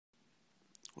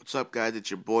What's up, guys?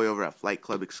 It's your boy over at Flight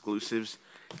Club Exclusives.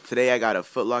 Today I got a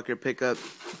Foot Locker pickup.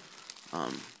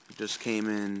 Just came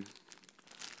in.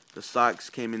 The socks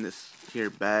came in this here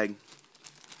bag.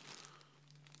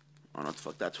 I don't know what the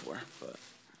fuck that's for, but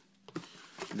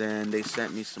then they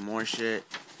sent me some more shit,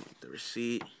 like the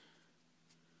receipt.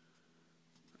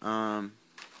 What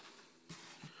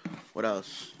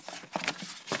else?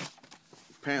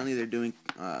 Apparently they're doing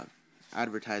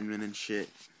advertisement and shit.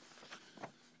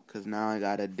 Cause now I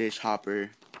got a dish hopper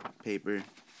paper,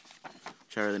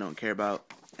 which I really don't care about,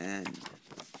 and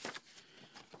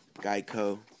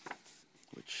Geico,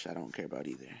 which I don't care about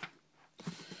either.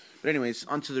 But anyways,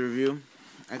 onto the review.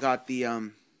 I got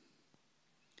the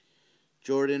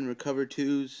Jordan Recover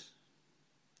 2s,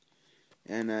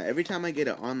 and every time I get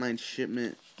an online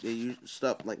shipment, they use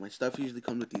stuff like my stuff usually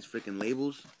comes with these freaking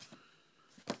labels,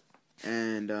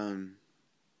 and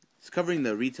it's covering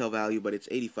the retail value, but it's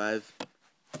 $85.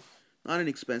 Not an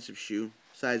expensive shoe.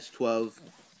 Size 12.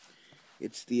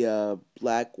 It's the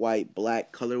black, white,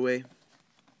 black colorway.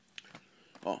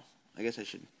 Oh, I guess I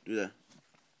should do the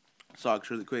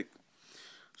socks really quick.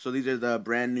 So these are the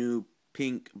brand new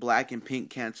pink, black and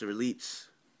pink Cancer Elites.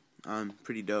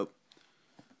 Pretty dope.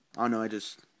 I don't know,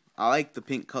 I like the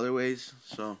pink colorways.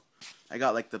 So I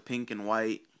got like the pink and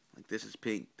white. Like this is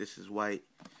pink, this is white.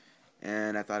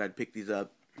 And I thought I'd pick these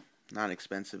up. Not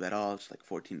expensive at all. It's like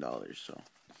 $14. So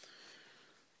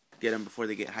get them before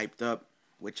they get hyped up,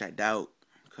 which I doubt,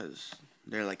 because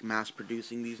they're like mass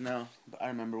producing these now. But I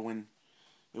remember when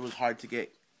it was hard to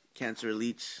get Cancer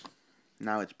Elites.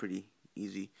 Now it's pretty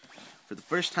easy. For the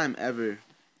first time ever,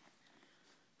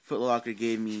 Foot Locker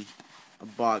gave me a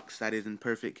box that is in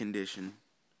perfect condition.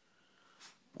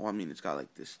 Well, I mean, it's got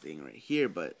like this thing right here,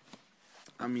 but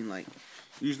I memean, like,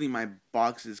 usually my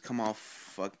boxes come all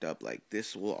fucked up. Like,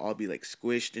 this will all be like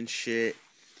squished and shit.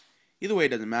 Either way, it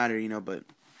doesn't matter, you know, but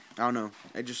I don't know.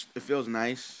 It feels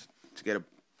nice to get a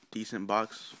decent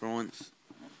box for once.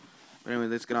 But anyway,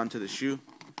 let's get on to the shoe.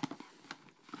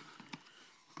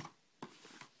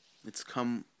 It's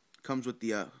comes with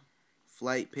the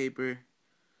flight paper.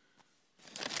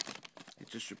 It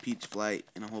just repeats flight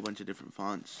in a whole bunch of different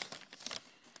fonts.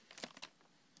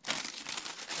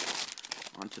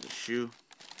 Onto the shoe.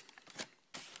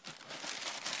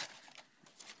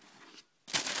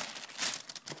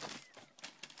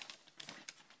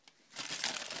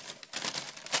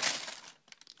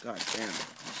 God damn, it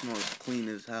smells clean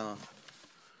as hell.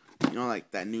 You know, like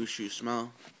that new shoe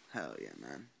smell? Hell yeah,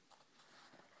 man.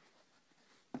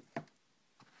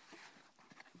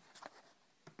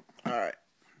 Alright,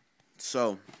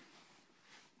 so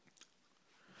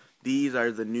these are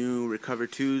the new Recover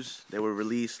 2s. They were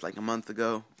released like a month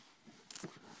ago.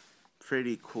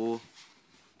 Pretty cool.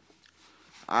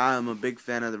 I'm a big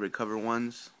fan of the Recover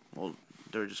 1s. Well,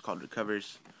 they're just called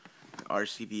Recovers.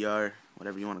 RCVR,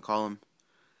 whatever you want to call them.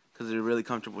 Because they're a really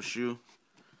comfortable shoe.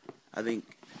 I think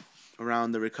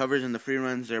around the Recovers and the Free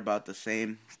Runs, they're about the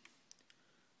same.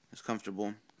 It's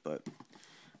comfortable, but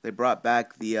they brought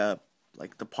back the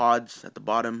like the pods at the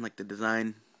bottom, like the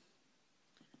design.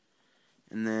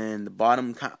 And then the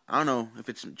bottom, I don't know if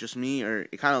it's just me or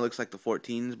it kind of looks like the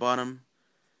 14's bottom,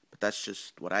 but that's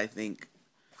just what I think.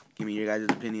 Give me your guys'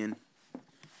 opinion.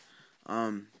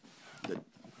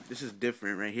 This is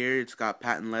different right here. It's got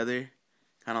patent leather,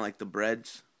 kind of like the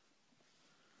breads.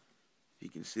 If you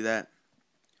can see that.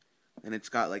 And it's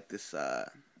got like this,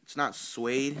 it's not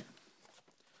suede.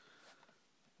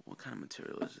 What kind of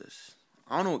material is this?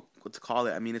 I don't know what to call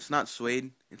it. I mean, it's not suede.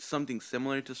 It's something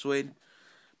similar to suede,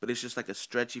 but it's just like a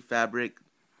stretchy fabric.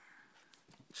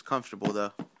 It's comfortable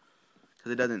though,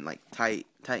 because it doesn't like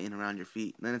tighten around your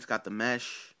feet. And then it's got the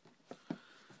mesh.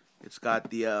 It's got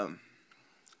the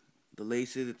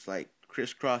laces. It's like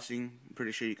crisscrossing. I'm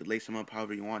pretty sure you could lace them up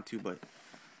however you want to, but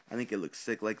I think it looks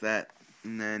sick like that.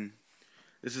 And then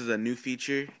this is a new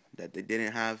feature that they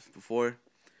didn't have before.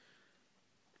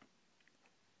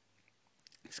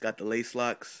 It's got the lace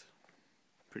locks.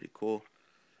 Pretty cool.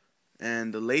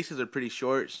 And the laces are pretty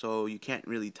short, so you can't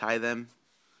really tie them.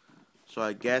 So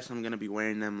I guess I'm going to be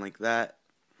wearing them like that.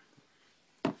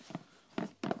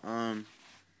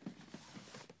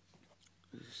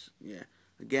 Yeah.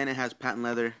 Again, it has patent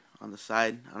leather on the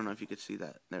side. I don't know if you could see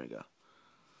that. There we go.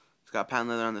 It's got patent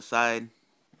leather on the side.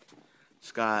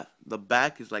 It's got, the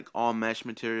back is like all mesh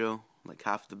material, like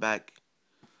half the back.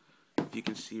 If you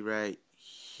can see right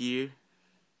here.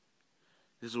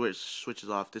 This is where it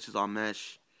switches off. This is all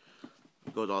mesh.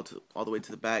 It goes all the way to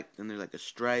the back. Then there's like a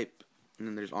stripe. And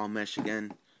then there's all mesh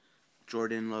again.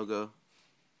 Jordan logo.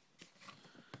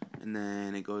 And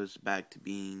then it goes back to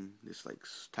being this like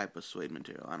type of suede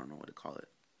material. I don't know what to call it.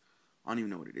 I don't even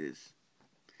know what it is.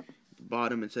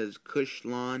 bottom it says Kush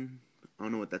Lawn. I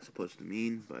don't know what that's supposed to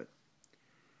mean, but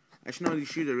I just know these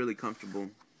shoes are really comfortable.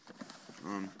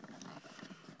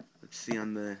 Let's see,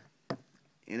 on the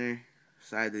inner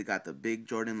side they got the big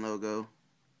Jordan logo.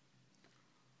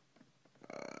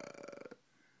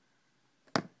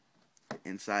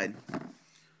 Inside,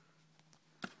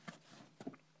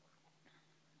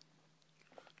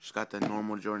 just got the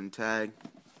normal Jordan tag.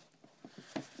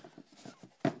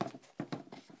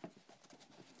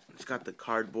 It's got the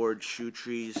cardboard shoe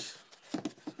trees,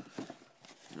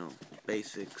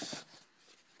 basics.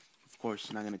 Of course,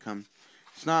 it's not gonna come.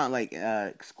 It's not like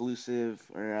exclusive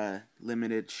or a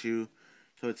limited shoe,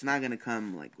 so it's not gonna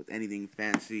come like with anything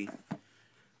fancy.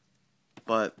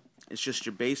 But it's just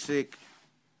your basic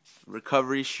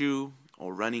recovery shoe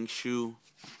or running shoe.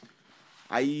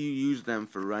 I use them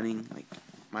for running, like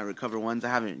my Recover ones. I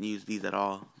haven't used these at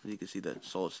all. As you can see, the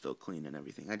sole is still clean and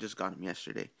everything. I just got them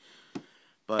yesterday,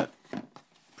 but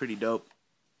pretty dope.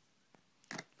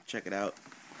 Check it out.